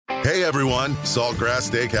Hey everyone, Saltgrass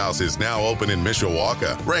Steakhouse is now open in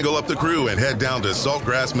Mishawaka. Wrangle up the crew and head down to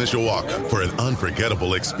Saltgrass Mishawaka for an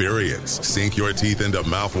unforgettable experience. Sink your teeth into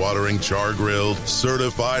mouth-watering char-grilled,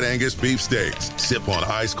 certified Angus beef steaks. Sip on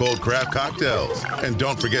ice-cold craft cocktails. And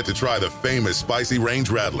don't forget to try the famous spicy range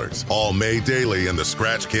rattlers, all made daily in the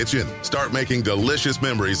Scratch Kitchen. Start making delicious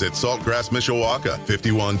memories at Saltgrass Mishawaka,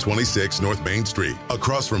 5126 North Main Street,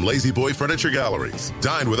 across from Lazy Boy Furniture Galleries.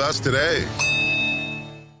 Dine with us today.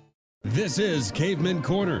 This is Caveman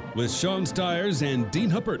Corner with Sean Stiers and Dean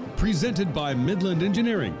Huppert, presented by Midland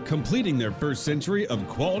Engineering, completing their first century of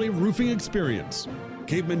quality roofing experience.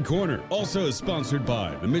 Caveman Corner also is sponsored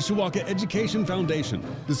by the Mishawaka Education Foundation,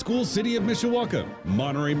 the School City of Mishawaka,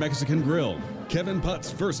 Monterey Mexican Grill, Kevin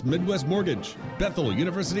Putt's First Midwest Mortgage, Bethel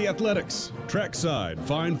University Athletics, Trackside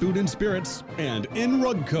Fine Food and Spirits, and In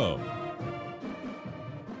Rugco.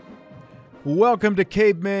 Welcome to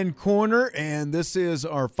Caveman Corner, and this is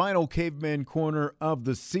our final Caveman Corner of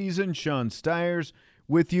the season. Sean Stiers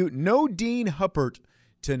with you. No Dean Huppert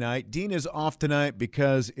tonight. Dean is off tonight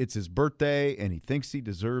because it's his birthday, and he thinks he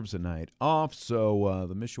deserves a night off, so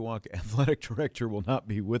the Mishawaka Athletic Director will not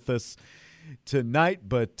be with us tonight,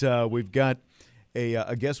 but we've got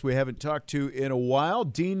a guest we haven't talked to in a while,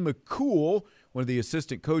 Dean McCool, one of the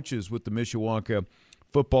assistant coaches with the Mishawaka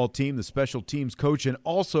football team, the special teams coach, and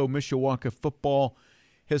also Mishawaka football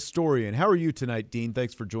historian. How are you tonight, Dean?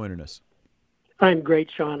 Thanks for joining us. I'm great,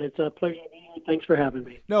 Sean. It's a pleasure to be here. Thanks for having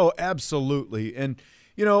me. No, absolutely. And,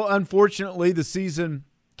 you know, unfortunately, the season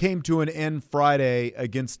came to an end Friday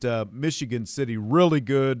against Michigan City. Really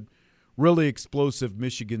good, really explosive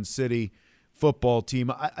Michigan City football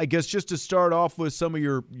team. I guess just to start off with some of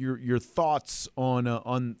your thoughts on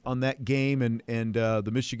that game and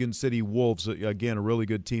the Michigan City Wolves. Again, a really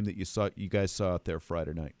good team that you guys saw out there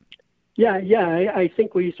Friday night. Yeah. I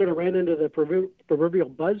think we sort of ran into the proverbial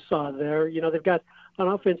buzzsaw there. You know, they've got on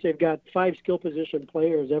offense, they've got 5 skill position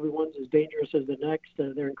players. Everyone's as dangerous as the next.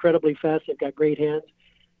 They're incredibly fast. They've got great hands.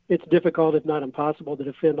 It's difficult, if not impossible, to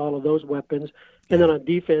defend all of those weapons. And then on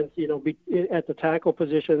defense, you know, at the tackle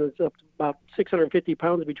position, it's up to about 650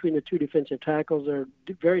 pounds between the 2 defensive tackles. They're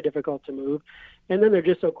very difficult to move. And then they're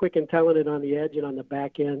just so quick and talented on the edge and on the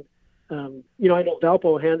back end. You know, I know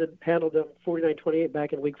Valpo handled them 49-28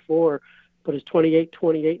 back in week 4, but it's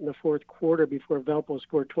 28-28 in the fourth quarter before Valpo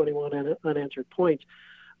scored 21 unanswered points.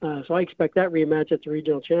 So I expect that rematch at the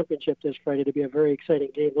regional championship this Friday to be a very exciting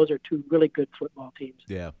game. Those are 2 really good football teams.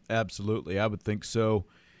 Yeah, absolutely. I would think so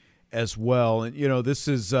as well. And, you know, this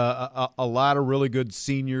is a lot of really good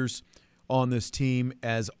seniors on this team.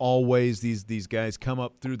 As always, these guys come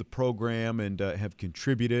up through the program and have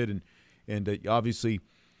contributed. And obviously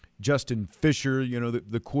Justin Fisher, you know,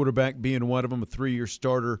 the quarterback being one of them, a 3-year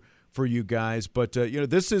starter for you guys. But, you know,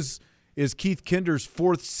 this is Keith Kinder's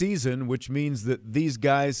 4th season, which means that these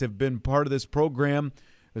guys have been part of this program,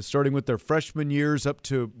 starting with their freshman years up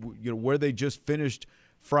to, you know, where they just finished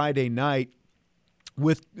Friday night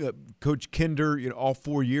with Coach Kinder, you know, all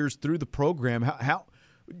 4 years through the program. How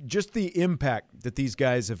just the impact that these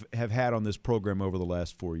guys have had on this program over the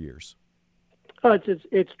last 4 years. Oh,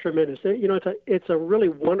 it's tremendous. You know, it's a really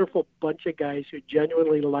wonderful bunch of guys who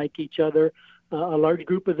genuinely like each other. A large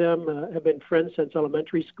group of them have been friends since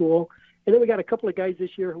elementary school. And then we got a couple of guys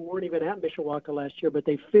this year who weren't even at Mishawaka last year, but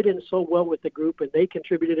they fit in so well with the group, and they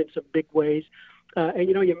contributed in some big ways. And,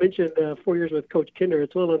 you know, you mentioned 4 years with Coach Kinder.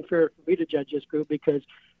 It's a little unfair for me to judge this group because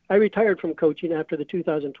I retired from coaching after the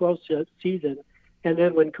 2012 season. And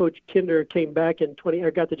then when Coach Kinder came back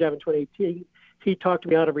got the job in 2018, he talked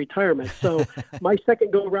me out of retirement. So my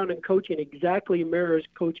second go-around in coaching exactly mirrors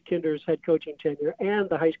Coach Kinder's head coaching tenure and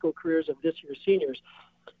the high school careers of this year's seniors.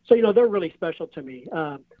 So, you know, they're really special to me.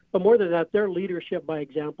 But more than that, their leadership by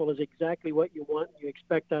example is exactly what you want, you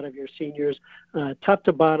expect out of your seniors. Top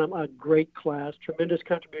to bottom, a great class, tremendous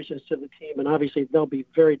contributions to the team, and obviously they'll be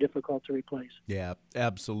very difficult to replace. Yeah,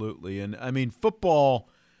 absolutely. And, I mean, football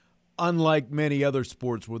 – unlike many other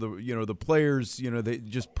sports where the players, you know, they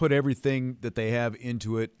just put everything that they have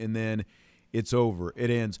into it and then it's over. It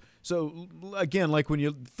ends. So, again, like when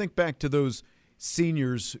you think back to those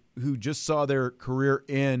seniors who just saw their career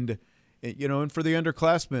end, you know, and for the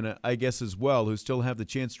underclassmen, I guess, as well, who still have the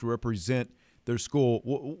chance to represent their school,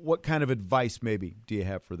 what kind of advice maybe do you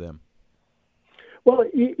have for them? Well,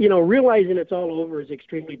 you know, realizing it's all over is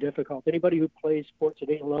extremely difficult. Anybody who plays sports at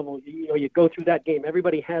any level, you know, you go through that game.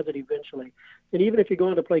 Everybody has it eventually. And even if you're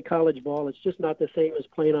going to play college ball, it's just not the same as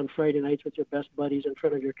playing on Friday nights with your best buddies in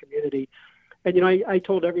front of your community. And, you know, I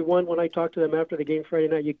told everyone when I talked to them after the game Friday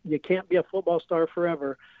night, you can't be a football star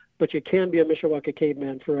forever, but you can be a Mishawaka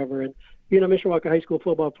caveman forever. And being a Mishawaka high school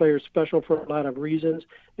football player is special for a lot of reasons,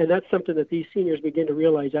 and that's something that these seniors begin to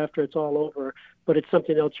realize after it's all over, but it's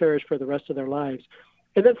something they'll cherish for the rest of their lives.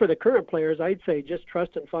 And then for the current players, I'd say just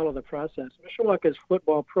trust and follow the process. Mishawaka's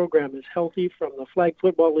football program is healthy from the Flag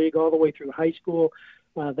Football League all the way through high school.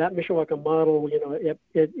 That Mishawaka model,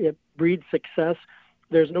 it breeds success.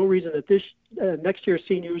 There's no reason that this next year's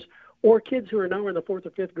seniors or kids who are now in the 4th or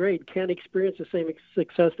 5th grade can't experience the same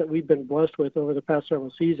success that we've been blessed with over the past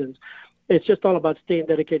several seasons. It's just all about staying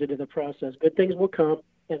dedicated to the process. Good things will come,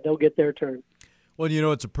 and they'll get their turn. Well,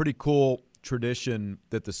 it's a pretty cool tradition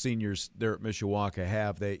that the seniors there at Mishawaka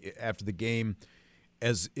have. They, after the game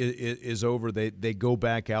is over, they go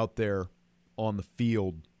back out there on the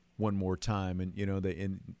field one more time, and they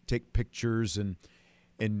take pictures and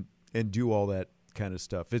do all that kind of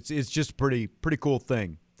stuff. It's just pretty cool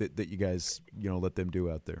thing that you guys let them do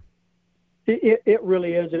out there. It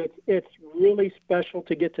really is, and it's really special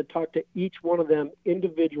to get to talk to each one of them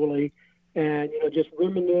individually, and just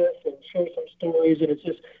reminisce and share some stories. And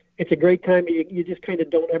it's a great time. You just kind of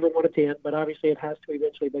don't ever want it to end, but obviously it has to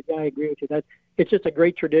eventually. But yeah, I agree with you that it's just a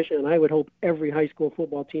great tradition, and I would hope every high school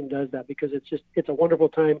football team does that, because it's a wonderful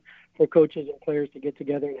time for coaches and players to get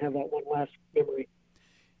together and have that one last memory.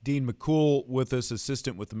 Dean McCool with us,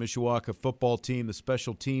 assistant with the Mishawaka football team, the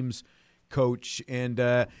special teams coach. And,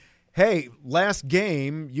 hey, last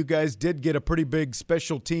game, you guys did get a pretty big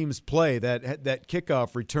special teams play, that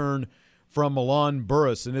kickoff return from Milan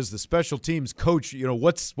Burris. And as the special teams coach,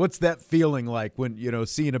 what's that feeling like when,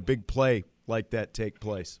 seeing a big play like that take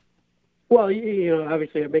place? Well,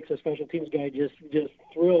 obviously it makes a special teams guy just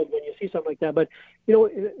thrilled when you see something like that. But,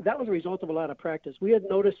 that was a result of a lot of practice. We had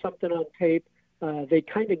noticed something on tape. They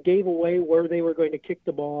kind of gave away where they were going to kick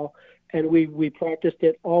the ball, and we practiced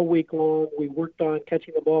it all week long. We worked on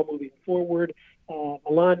catching the ball, moving forward.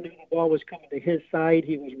 Milan knew the ball was coming to his side.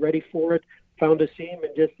 He was ready for it, found a seam,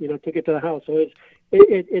 and just took it to the house. So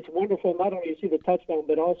it's wonderful not only to see the touchdown,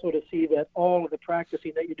 but also to see that all of the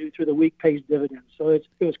practicing that you do through the week pays dividends. So it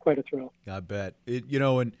was quite a thrill. I bet.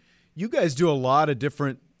 And you guys do a lot of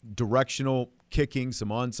different directional kicking, some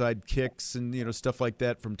onside kicks, and stuff like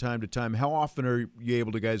that from time to time. How often are you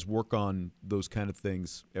able to guys work on those kind of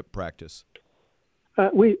things at practice?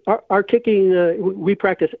 Our kicking, we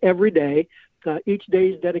practice every day. Each day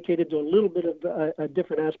is dedicated to a little bit of a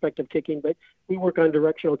different aspect of kicking, but we work on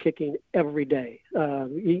directional kicking every day.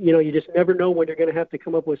 You just never know when you're going to have to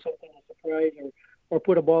come up with something to surprise or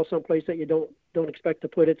put a ball someplace that you don't expect to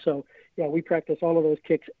put it. So yeah, we practice all of those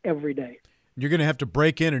kicks every day. You're going to have to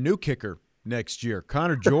break in a new kicker next year.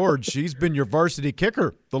 Connor George, he's been your varsity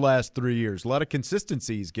kicker the last 3 years. A lot of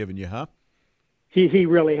consistency he's given you, huh? He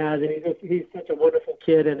really has, and he's such a wonderful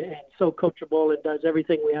kid and so coachable and does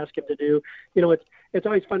everything we ask him to do. It's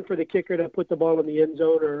always fun for the kicker to put the ball in the end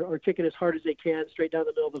zone or kick it as hard as they can straight down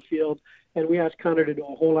the middle of the field. And we ask Connor to do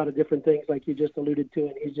a whole lot of different things like you just alluded to,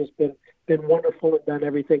 and he's just been wonderful and done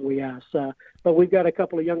everything we ask. But we've got a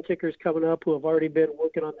couple of young kickers coming up who have already been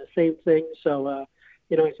working on the same thing. So,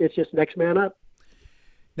 it's just next man up.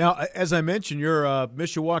 Now, as I mentioned, you're a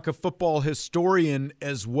Mishawaka football historian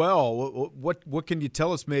as well. What can you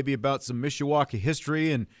tell us maybe about some Mishawaka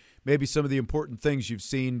history and maybe some of the important things you've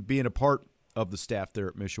seen being a part of the staff there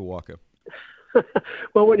at Mishawaka?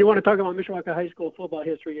 Well, when you want to talk about Mishawaka high school football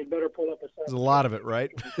history, you'd better pull up a set. There's a lot of it, right?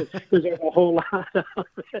 Because there's a whole lot of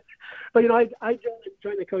it. But, I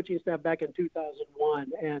joined the coaching staff back in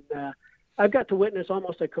 2001, and I've got to witness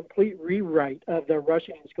almost a complete rewrite of their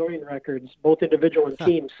rushing and scoring records, both individual and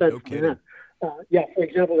team, since then. For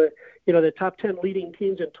example, the top 10 leading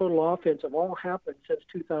teams in total offense have all happened since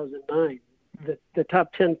 2009. The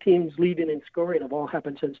top 10 teams leading in scoring have all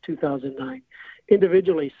happened since 2009.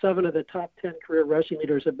 Individually, 7 of the top 10 career rushing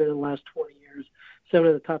leaders have been in the last 20 years. 7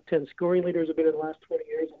 of the top 10 scoring leaders have been in the last 20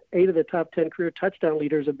 years. And 8 of the top 10 career touchdown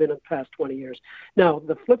leaders have been in the past 20 years. Now,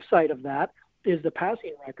 the flip side of that is the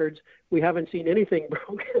passing records. We haven't seen anything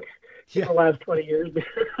broken in the last 20 years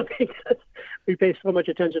because we pay so much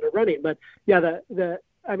attention to running. But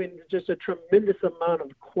just a tremendous amount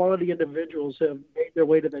of quality individuals have made their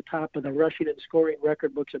way to the top of the rushing and scoring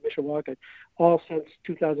record books at Mishawaka, all since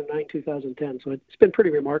 2009, 2010. So it's been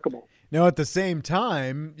pretty remarkable. Now, at the same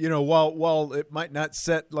time, while it might not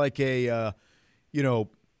set like a,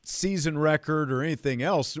 season record or anything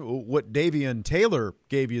else, what Davion Taylor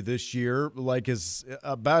gave you this year, is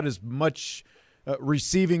about as much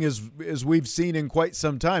receiving as we've seen in quite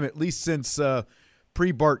some time, at least since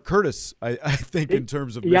pre-Bart Curtis, I think, in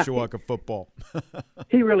terms of Mishawaka football.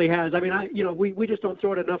 He really has. I mean, we just don't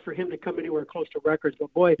throw it enough for him to come anywhere close to records.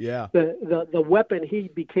 But boy, the weapon he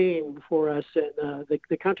became for us, and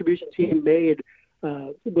the contributions he made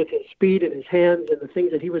with his speed and his hands and the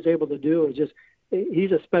things that he was able to do is just.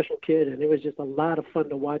 He's a special kid, and it was just a lot of fun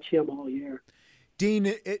to watch him all year. Dean,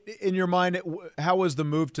 in your mind, how has the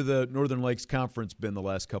move to the Northern Lakes Conference been the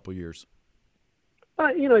last couple of years?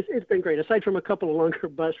 It's been great. Aside from a couple of longer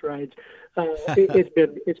bus rides,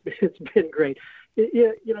 it's been great.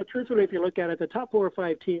 Truthfully, if you look at it, the top 4 or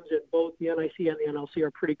 5 teams in both the NIC and the NLC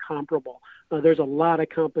are pretty comparable. There's a lot of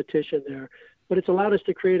competition there. But it's allowed us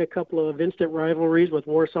to create a couple of instant rivalries with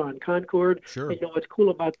Warsaw and Concord. Sure. And, what's cool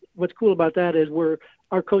about that is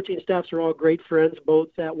our coaching staffs are all great friends, both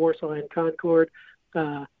at Warsaw and Concord.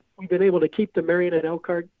 We've been able to keep the Marion and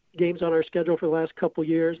Elkhart games on our schedule for the last couple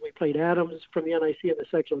years. We played Adams from the NIC in the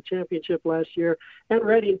sectional championship last year, and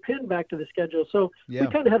Reading pinned back to the schedule. So we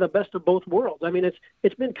kind of had the best of both worlds. I mean,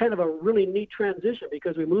 it's been kind of a really neat transition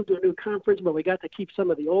because we moved to a new conference, but we got to keep some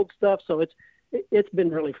of the old stuff. So it's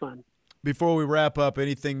been really fun. Before we wrap up,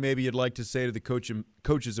 anything maybe you'd like to say to the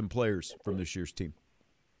coaches and players from this year's team?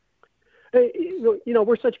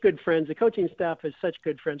 We're such good friends. The coaching staff is such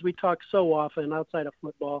good friends. We talk so often outside of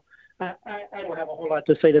football. I don't have a whole lot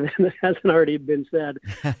to say to them that hasn't already been said.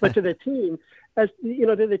 But to the team,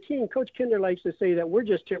 Coach Kinder likes to say that we're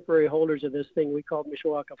just temporary holders of this thing we call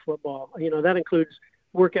Mishawaka football. That includes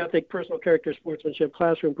work ethic, personal character, sportsmanship,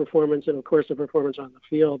 classroom performance, and, of course, the performance on the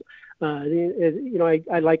field.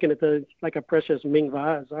 I liken it to like a precious Ming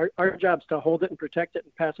vase. Our job's to hold it and protect it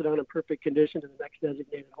and pass it on in perfect condition to the next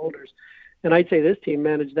designated holders. And I'd say this team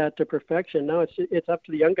managed that to perfection. Now it's up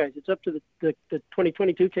to the young guys. It's up to the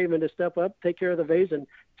 2022 cavemen to step up, take care of the vase, and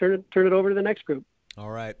turn it over to the next group. All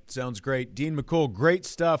right. Sounds great. Dean McCool, great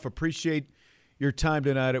stuff. Appreciate your time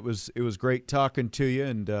tonight. It was great talking to you,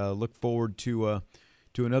 and look forward to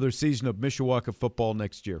another season of Mishawaka football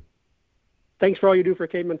next year. Thanks for all you do for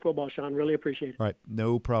Caveman football, Sean. Really appreciate it. All right.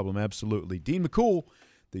 No problem. Absolutely. Dean McCool,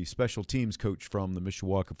 the special teams coach from the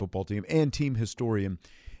Mishawaka football team and team historian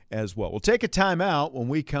as well. We'll take a timeout. When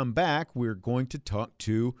we come back, we're going to talk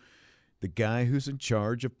to the guy who's in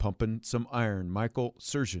charge of pumping some iron, Michael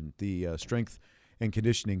Surgeon, the strength and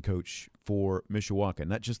conditioning coach for Mishawaka.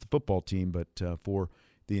 Not just the football team, but for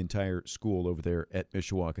the entire school over there at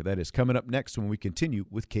Mishawaka. That is coming up next when we continue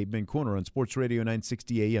with Caveman Corner on Sports Radio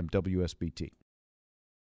 960 AM WSBT.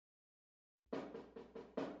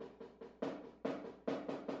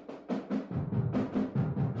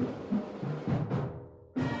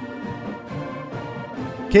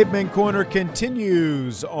 Caveman Corner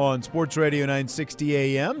continues on Sports Radio 960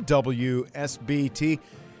 AM WSBT.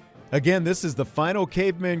 Again, this is the final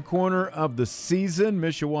Caveman Corner of the season.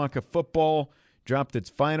 Mishawaka football dropped its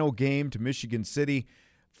final game to Michigan City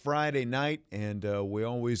Friday night, and we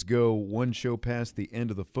always go one show past the end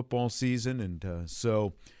of the football season, and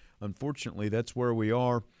so unfortunately that's where we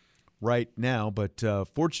are right now. But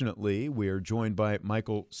fortunately, we are joined by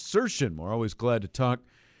Michael Surgeon. We're always glad to talk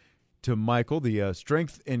to Michael, the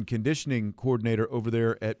strength and conditioning coordinator over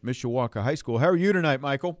there at Mishawaka High School. How are you tonight,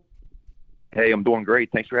 Michael? Hey, I'm doing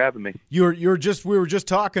great. Thanks for having me. We were just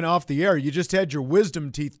talking off the air. You just had your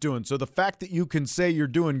wisdom teeth doing. So the fact that you can say you're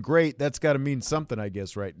doing great, that's got to mean something, I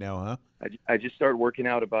guess, right now, huh? I just started working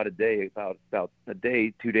out about a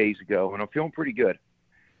 2 days ago, and I'm feeling pretty good.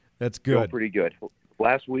 That's good. Feeling pretty good.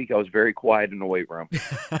 Last week, I was very quiet in the weight room.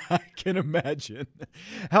 I can imagine.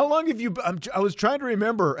 How long have you – I was trying to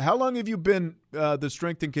remember. How long have you been the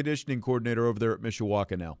strength and conditioning coordinator over there at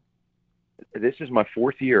Mishawaka now? This is my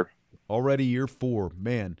 4th year. Already year 4.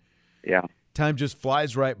 Man. Yeah. Time just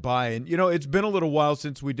flies right by. And, it's been a little while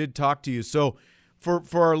since we did talk to you. So for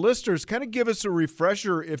our listeners, kind of give us a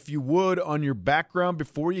refresher, if you would, on your background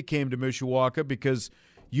before you came to Mishawaka, because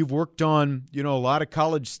you've worked on, a lot of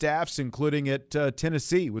college staffs, including at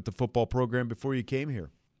Tennessee with the football program before you came here.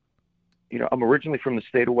 I'm originally from the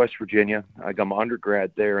state of West Virginia. I got my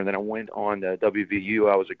undergrad there, and then I went on to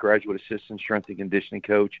WVU. I was a graduate assistant strength and conditioning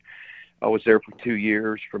coach. I was there for 2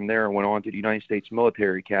 years. From there, I went on to the United States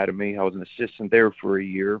Military Academy. I was an assistant there for a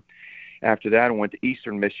year. After that, I went to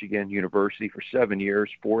Eastern Michigan University for 7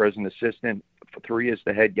 years, 4 as an assistant, 3 as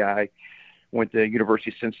the head guy. Went to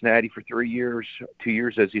University of Cincinnati for 3 years, 2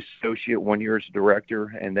 years as the associate, 1 year as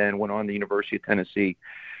director, and then went on to the University of Tennessee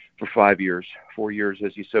for 5 years, 4 years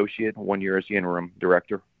as the associate, 1 year as the interim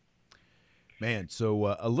director. Man,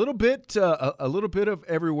 so a little bit of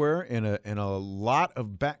everywhere, and a lot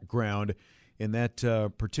of background in that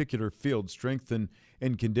particular field, strength and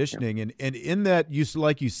conditioning, and in that,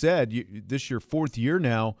 like you said, this your 4th year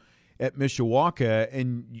now, at Mishawaka,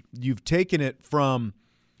 and you've taken it from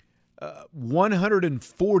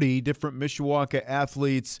 140 different Mishawaka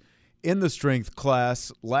athletes in the strength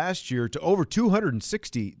class last year to over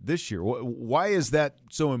 260 this year. Why is that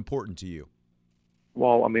so important to you?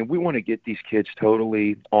 Well, I mean, we want to get these kids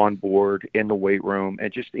totally on board in the weight room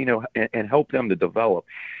and just, and help them to develop,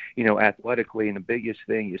 athletically. And the biggest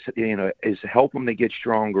thing is help them to get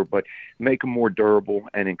stronger, but make them more durable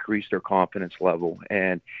and increase their confidence level.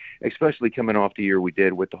 And especially coming off the year we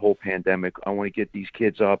did with the whole pandemic, I want to get these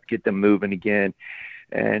kids up, get them moving again,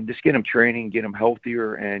 and just get them training, get them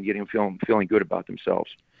healthier, and get them feeling good about themselves.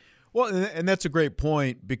 Well, and that's a great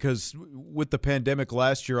point, because with the pandemic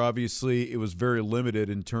last year, obviously it was very limited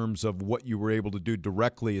in terms of what you were able to do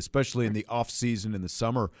directly, especially in the off season in the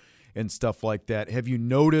summer and stuff like that. Have you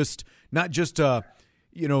noticed not just an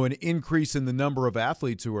increase in the number of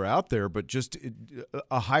athletes who are out there, but just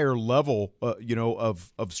a higher level,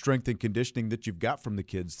 of strength and conditioning that you've got from the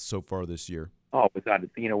kids so far this year? Oh,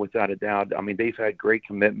 without a doubt. I mean, they've had great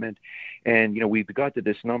commitment, and we've got to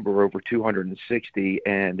this number over 260,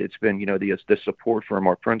 and it's been the support from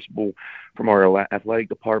our principal, from our athletic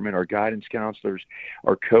department, our guidance counselors,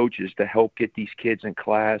 our coaches, to help get these kids in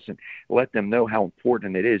class and let them know how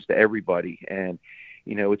important it is to everybody. And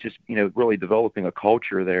it's just really developing a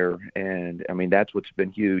culture there, and I mean that's what's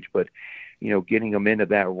been huge. But getting them into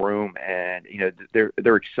that room, and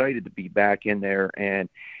they're excited to be back in there, and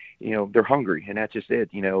they're hungry, and that's just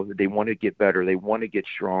it. They want to get better. They want to get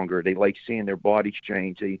stronger. They like seeing their bodies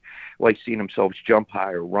change. They like seeing themselves jump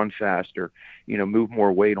higher, run faster, move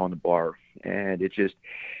more weight on the bar. And it's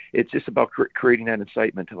just about creating that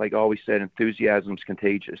excitement. Like I always said, enthusiasm is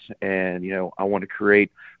contagious. And, I want to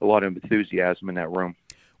create a lot of enthusiasm in that room.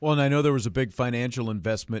 Well, and I know there was a big financial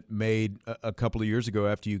investment made a couple of years ago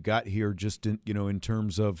after you got here, just in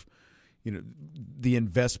terms of, the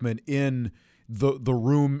investment in the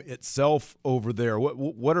room itself over there.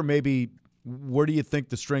 What are maybe, where do you think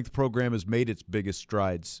the strength program has made its biggest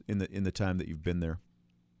strides in the time that you've been there?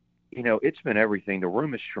 It's been everything. The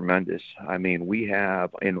room is tremendous. I mean, we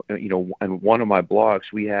have, in one of my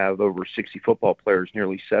blocks, we have over 60 football players,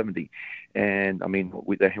 nearly 70. And I mean,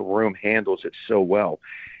 the room handles it so well.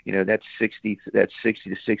 That's 60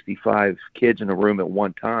 to 65 kids in a room at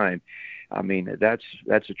one time. I mean, that's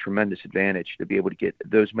a tremendous advantage to be able to get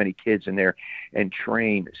those many kids in there and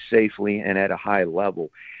train safely and at a high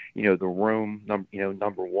level. The room,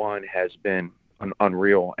 number one, has been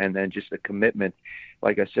unreal. And then just the commitment,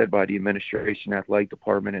 like I said, by the administration, athletic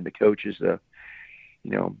department, and the coaches to,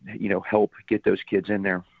 help get those kids in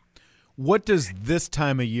there. What does this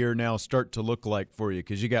time of year now start to look like for you?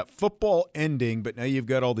 Because you got football ending, but now you've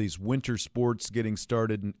got all these winter sports getting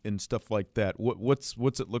started and stuff like that. What's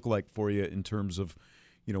it look like for you in terms of,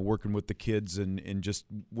 working with the kids and just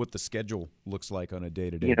what the schedule looks like on a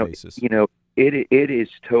day-to-day basis? It is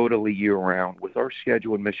totally year-round. With our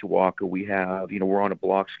schedule in Mishawaka, we have, we're on a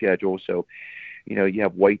block schedule. So, you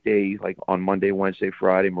have white days like on Monday, Wednesday,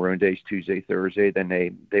 Friday, maroon days, Tuesday, Thursday. Then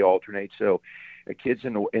they alternate. So a kid's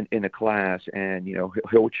in the class, and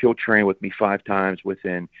he'll train with me 5 times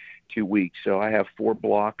within 2 weeks. So I have 4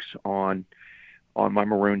 blocks on my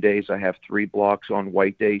maroon days. I have 3 blocks on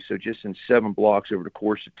white days. So just in 7 blocks over the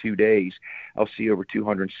course of 2 days, I'll see over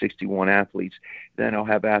 261 athletes. Then I'll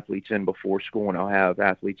have athletes in before school, and I'll have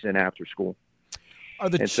athletes in after school.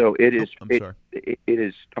 So it is. It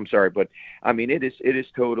is. I'm sorry, but I mean, it is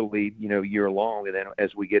totally year long. And then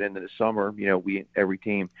as we get into the summer, every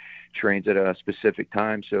team trains at a specific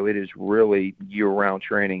time. So it is really year round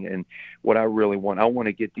training. And what I really want, I want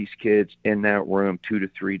to get these kids in that room 2 to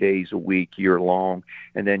 3 days a week, year long.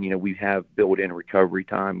 And then we have built in recovery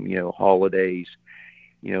time, holidays,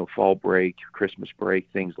 fall break, Christmas break,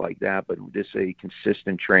 things like that. But just a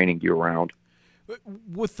consistent training year round.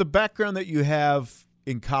 With the background that you have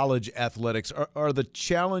in college athletics, are the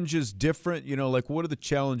challenges different? What are the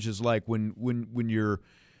challenges like when you're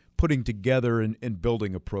putting together and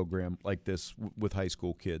building a program like this with high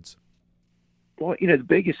school kids? Well, the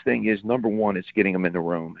biggest thing is, number one, is getting them in the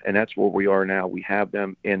room. And that's where we are now. We have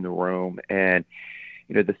them in the room. And,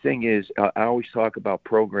 the thing is, I always talk about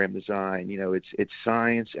program design. It's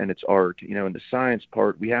science and it's art. In the science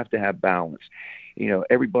part, we have to have balance.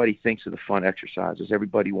 Everybody thinks of the fun exercises.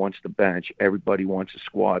 Everybody wants the bench. Everybody wants a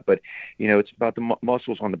squat. But, it's about the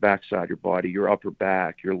muscles on the backside of your body, your upper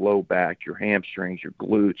back, your low back, your hamstrings, your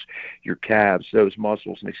glutes, your calves, those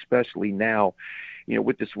muscles. And especially now,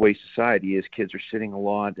 with this way society is, kids are sitting a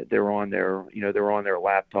lot. They're on their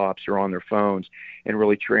laptops or on their phones, and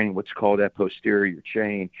really training what's called that posterior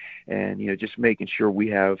chain. And, just making sure we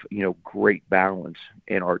have, great balance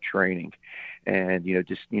in our training. And,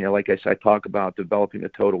 just, like I said, I talk about developing a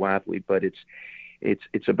total athlete, but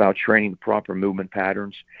it's about training the proper movement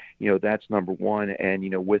patterns. That's number one. And,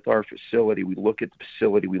 with our facility, we look at the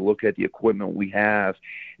facility, we look at the equipment we have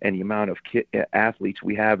and the amount of athletes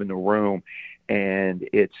we have in the room. And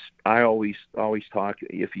I always talk,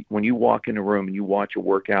 when you walk in a room and you watch a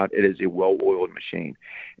workout, it is a well-oiled machine,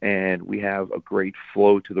 and we have a great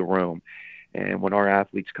flow to the room. And when our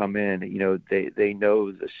athletes come in, they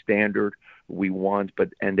know the standard we want,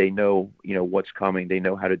 and they know, what's coming. They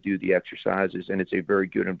know how to do the exercises, and it's a very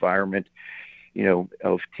good environment,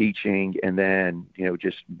 of teaching and then,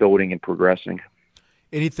 just building and progressing.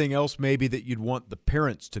 Anything else maybe that you'd want the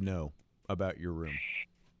parents to know about your room?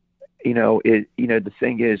 The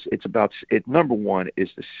thing is, it's about it. Number one is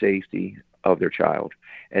the safety of their child,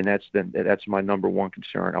 and that's my number one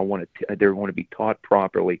concern. They're going to be taught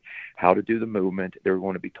properly how to do the movement. They're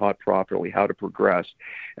going to be taught properly how to progress,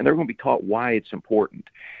 and they're going to be taught why it's important.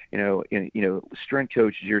 Strength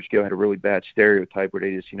coaches years ago had a really bad stereotype where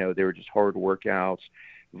they just, they were just hard workouts,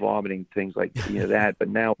 vomiting, things like that. But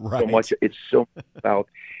now right.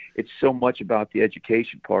 It's so much about the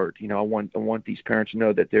education part. I want these parents to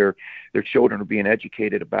know that their children are being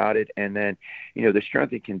educated about it. And then, the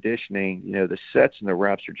strength and conditioning, the sets and the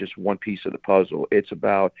reps are just one piece of the puzzle. It's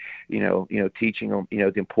about, teaching them,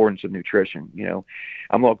 the importance of nutrition.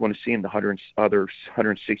 I'm not going to see them the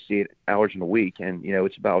 168 hours in a week. And,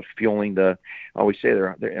 it's about fueling I always say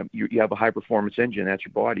you have a high performance engine. That's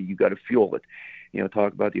your body. You got to fuel it.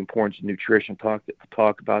 Talk about the importance of nutrition,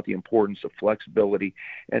 talk about the importance of flexibility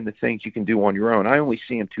and the things you can do on your own. I only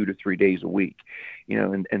see them 2 to 3 days a week,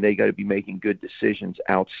 and they got to be making good decisions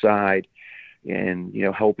outside and,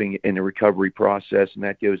 helping in the recovery process. And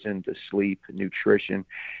that goes into sleep, nutrition,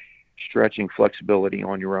 stretching, flexibility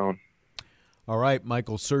on your own. All right,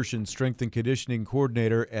 Michael Sershin, strength and conditioning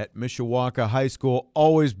coordinator at Mishawaka High School.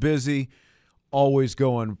 Always busy, always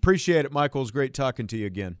going. Appreciate it, Michael. It's great talking to you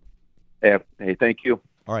again. Hey, thank you.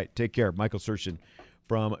 All right, take care. Michael Sershin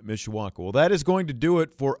from Mishawaka. Well, that is going to do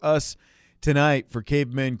it for us tonight for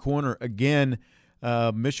Caveman Corner. Again,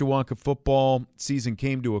 Mishawaka football season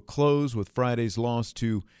came to a close with Friday's loss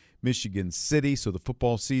to Michigan City, so the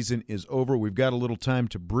football season is over. We've got a little time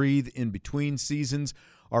to breathe in between seasons.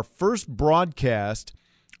 Our first broadcast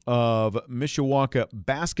of Mishawaka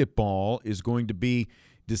basketball is going to be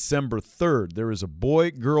December 3rd. There is a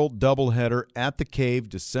boy-girl doubleheader at the Cave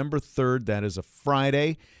December 3rd. That is a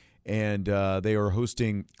Friday, and they are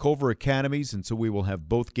hosting Culver Academies, and so we will have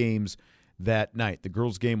both games that night. The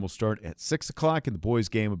girls' game will start at 6 o'clock, and the boys'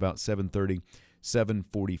 game about 7:30,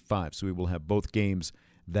 7:45. So we will have both games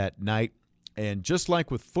that night. And just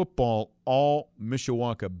like with football, all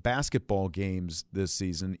Mishawaka basketball games this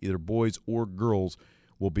season, either boys or girls,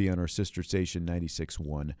 will be on our sister station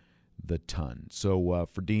 96.1 The Ton. So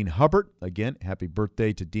for Dean Hubbard, again, happy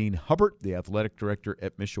birthday to Dean Hubbard, the athletic director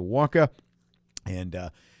at Mishawaka. And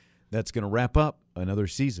that's going to wrap up another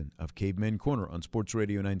season of Caveman Corner on Sports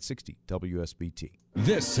Radio 960 WSBT.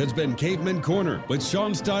 This has been Caveman Corner with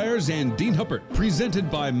Sean Stiers and Dean Hubbard, presented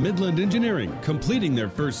by Midland Engineering, completing their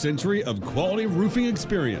first century of quality roofing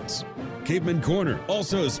experience. Caveman Corner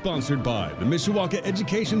also is sponsored by the Mishawaka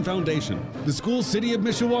Education Foundation, the School City of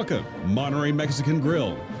Mishawaka, Monterey Mexican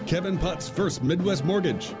Grill, Kevin Putt's First Midwest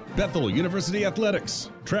Mortgage, Bethel University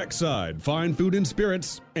Athletics, Trackside Fine Food and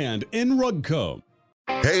Spirits, and Enrugco.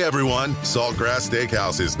 Hey everyone, Saltgrass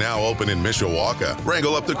Steakhouse is now open in Mishawaka.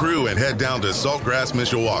 Wrangle up the crew and head down to Saltgrass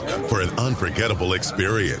Mishawaka for an unforgettable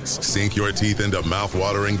experience. Sink your teeth into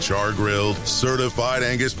mouth-watering char-grilled, certified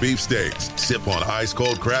Angus beef steaks. Sip on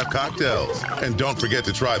ice-cold craft cocktails. And don't forget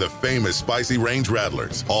to try the famous spicy range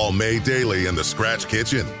rattlers, all made daily in the Scratch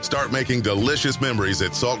Kitchen. Start making delicious memories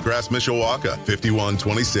at Saltgrass Mishawaka,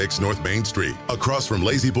 5126 North Main Street, across from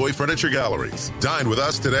Lazy Boy Furniture Galleries. Dine with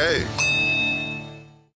us today.